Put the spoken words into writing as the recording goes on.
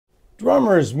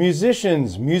Drummers,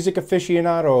 musicians, music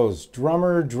aficionados,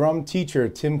 drum teacher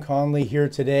Tim Connolly here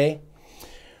today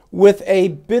with a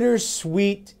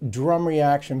bittersweet drum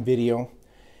reaction video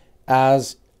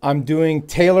as I'm doing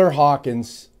Taylor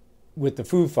Hawkins with the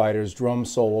Foo Fighters drum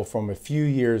solo from a few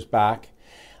years back.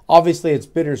 Obviously it's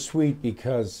bittersweet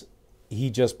because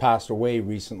he just passed away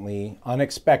recently,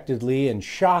 unexpectedly and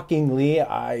shockingly.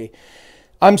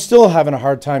 I'm still having a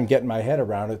hard time getting my head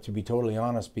around it, to be totally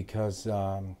honest, because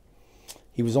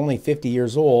he was only 50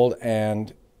 years old,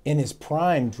 and in his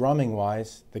prime,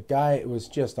 drumming-wise, the guy was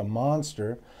just a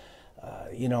monster.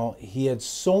 You know, he had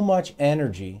so much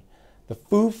energy. The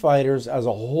Foo Fighters as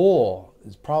a whole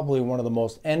is probably one of the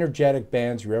most energetic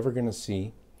bands you're ever going to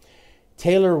see.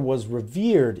 Taylor was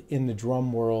revered in the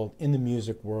drum world, in the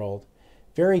music world.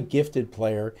 Very gifted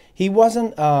player. He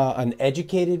wasn't an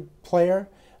educated player,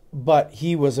 but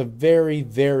he was a very,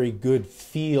 very good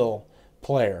feel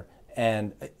player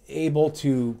and able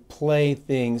to play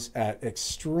things at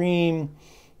extreme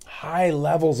high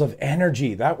levels of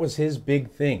energy. That was his big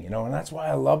thing, you know, and that's why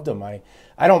I loved him. I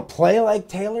don't play like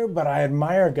Taylor, but I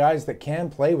admire guys that can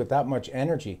play with that much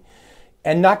energy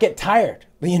and not get tired.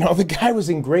 You know, the guy was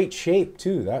in great shape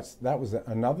too. That was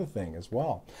another thing as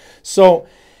well. So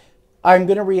I'm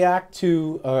going to react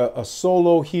to a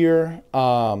solo here.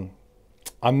 I'm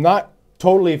not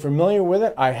totally familiar with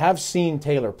it. I have seen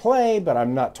Taylor play, but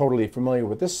I'm not totally familiar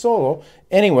with this solo.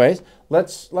 Anyways,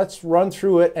 let's run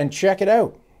through it and check it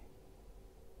out.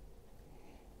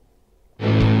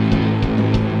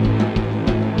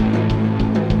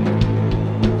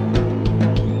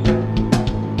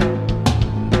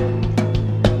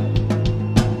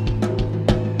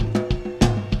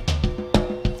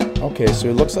 Okay, so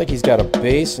it looks like he's got a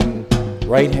bass and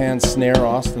right-hand snare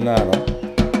ostinato,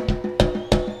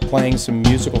 playing some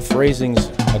musical phrasings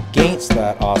against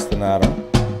that ostinato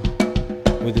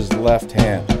with his left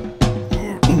hand.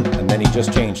 And then he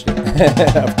just changed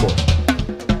it, of course.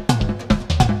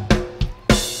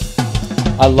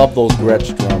 I love those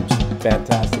Gretsch drums.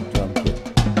 Fantastic drum kit.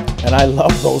 And I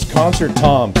love those concert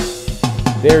toms.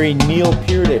 Very Neil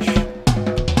Peartish.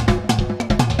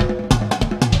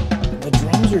 The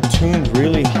drums are tuned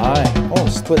really high. Oh,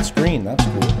 split screen, that's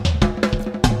cool.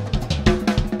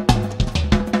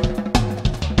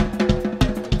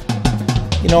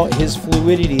 You know, his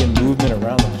fluidity and movement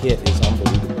around the kit is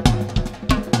unbelievable.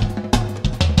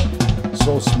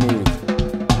 So smooth.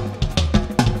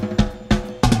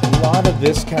 A lot of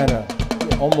this kind of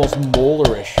almost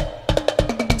molarish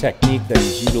technique that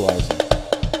he's utilizing.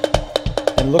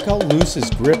 And look how loose his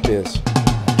grip is.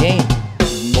 Again,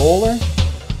 molar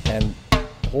and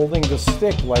holding the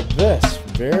stick like this.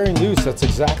 Very loose. That's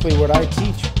exactly what I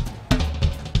teach.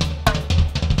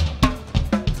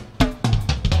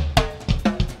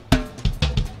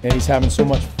 And he's having so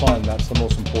much fun. That's the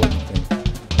most important thing.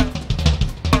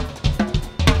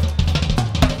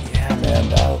 Yeah, man,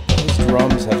 those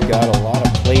drums have got a lot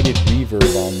of plated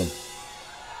reverb on them.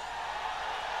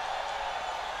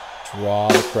 Draw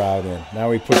the crowd in.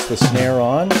 Now he puts the snare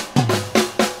on.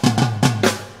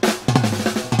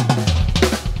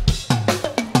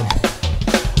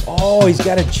 Oh, he's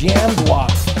got a jam block.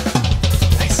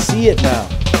 I see it now.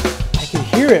 I could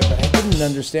hear it, but I didn't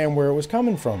understand where it was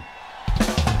coming from.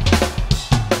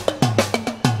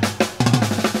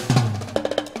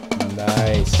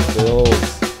 Nice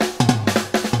fills.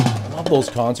 I love those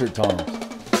concert toms.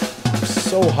 They're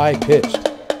so high pitched.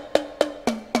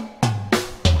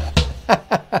 I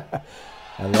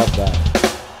love that.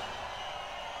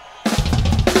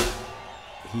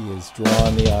 He is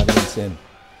drawing the audience in.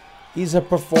 He's a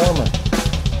performer,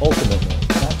 ultimately,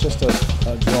 not just a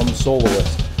drum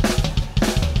soloist.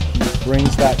 He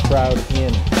brings that crowd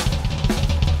in.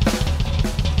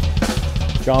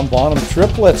 John Bonham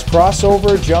triplets,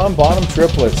 crossover John Bonham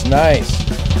triplets, nice.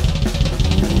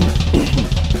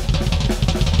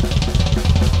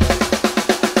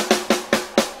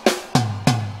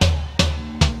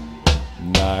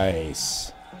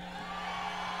 Nice.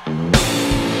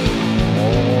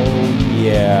 Oh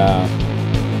yeah.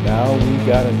 Now we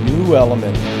got a new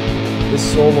element. This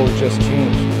solo just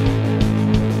changed.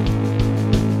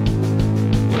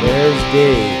 There's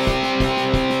Dave.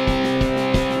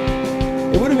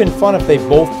 It would have been fun if they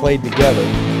both played together,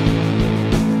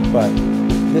 but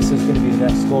this is going to be the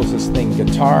next closest thing.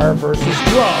 Guitar versus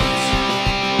drums.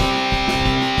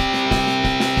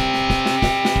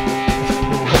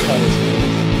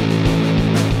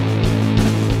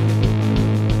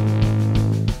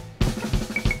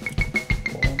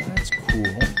 Oh, that's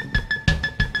cool.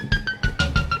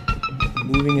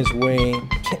 Moving his way,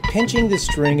 pinching the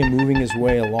string and moving his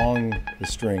way along the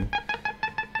string.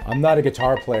 I'm not a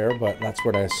guitar player, but that's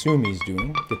what I assume he's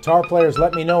doing. Guitar players,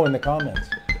 let me know in the comments.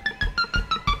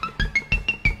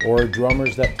 Or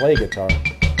drummers that play guitar.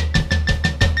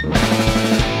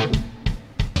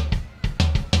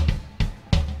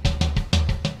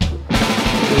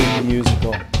 Really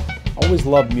musical. Always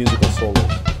love musical solos. And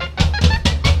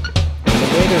the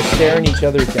way they're staring each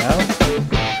other down,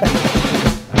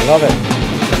 I love it.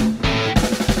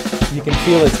 You can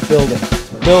feel it's building. It's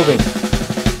building.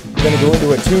 We're going to go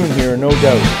into a tune here, no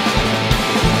doubt.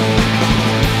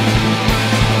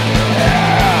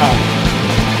 Yeah.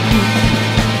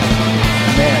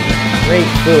 Man, great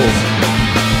fills.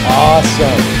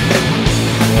 Awesome.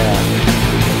 Yeah.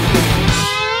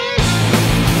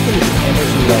 Look at the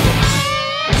energy level.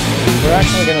 We're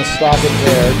actually going to stop it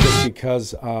there just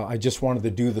because I just wanted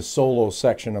to do the solo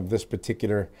section of this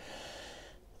particular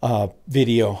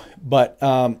video. But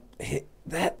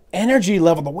that energy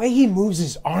level, the way he moves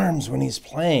his arms when he's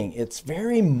playing, it's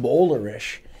very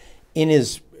Molarish in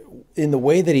the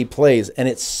way that he plays, and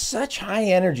it's such high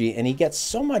energy, and he gets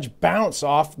so much bounce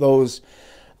off those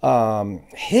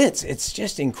hits. It's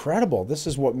just incredible. This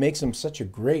is what makes him such a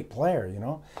great player, you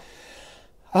know.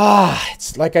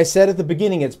 It's like I said at the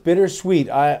beginning, it's bittersweet.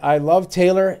 I love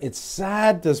Taylor. It's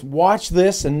sad to watch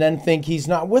this and then think he's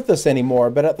not with us anymore,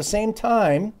 but at the same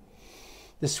time,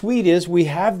 the sweet is we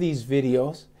have these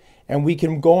videos and we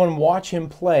can go and watch him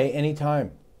play anytime.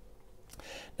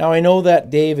 Now I know that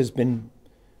Dave has been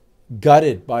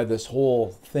gutted by this whole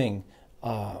thing.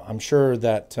 I'm sure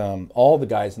that all the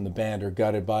guys in the band are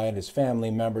gutted by it, his family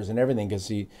members and everything,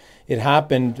 because it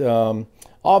happened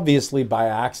obviously by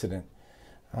accident.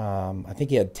 I think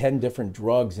he had 10 different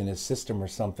drugs in his system or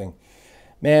something.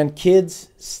 Man, kids,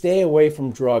 stay away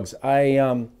from drugs.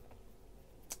 You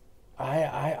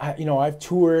know, I've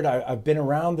toured, I've been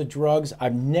around the drugs.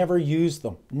 I've never used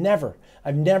them. Never.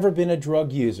 I've never been a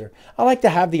drug user. I like to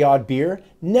have the odd beer.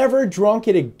 Never drunk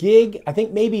at a gig. I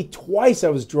think maybe twice I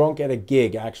was drunk at a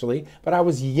gig, actually, but I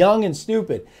was young and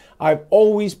stupid. I've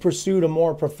always pursued a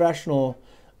more professional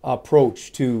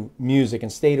approach to music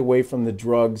and stayed away from the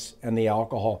drugs and the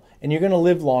alcohol. And you're going to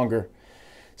live longer.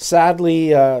 Sadly,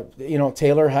 you know,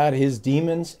 Taylor had his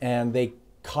demons and they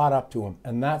caught up to him,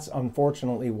 and that's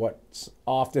unfortunately what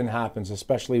often happens,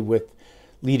 especially with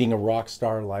leading a rock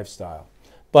star lifestyle.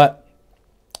 But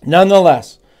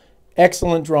nonetheless,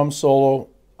 excellent drum solo.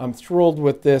 I'm thrilled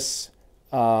with this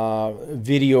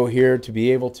video here to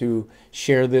be able to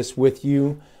share this with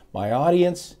you, my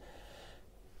audience.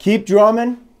 Keep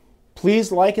drumming.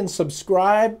 Please like and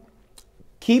subscribe.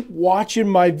 Keep watching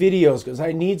my videos because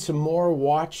I need some more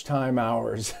watch time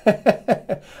hours.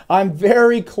 I'm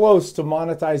very close to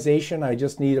monetization. I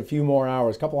just need a few more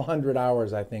hours, a couple hundred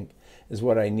hours, I think, is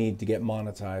what I need to get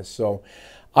monetized. So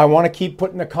I want to keep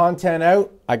putting the content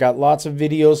out. I got lots of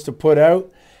videos to put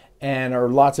out, or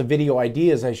lots of video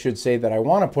ideas, I should say, that I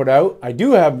want to put out. I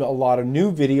do have a lot of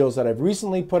new videos that I've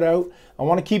recently put out. I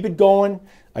want to keep it going.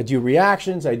 I do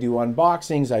reactions, I do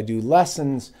unboxings, I do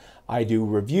lessons, I do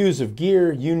reviews of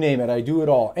gear, you name it, I do it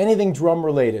all. Anything drum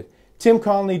related. Tim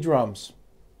Connolly Drums.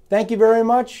 Thank you very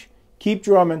much. Keep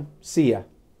drumming. See ya.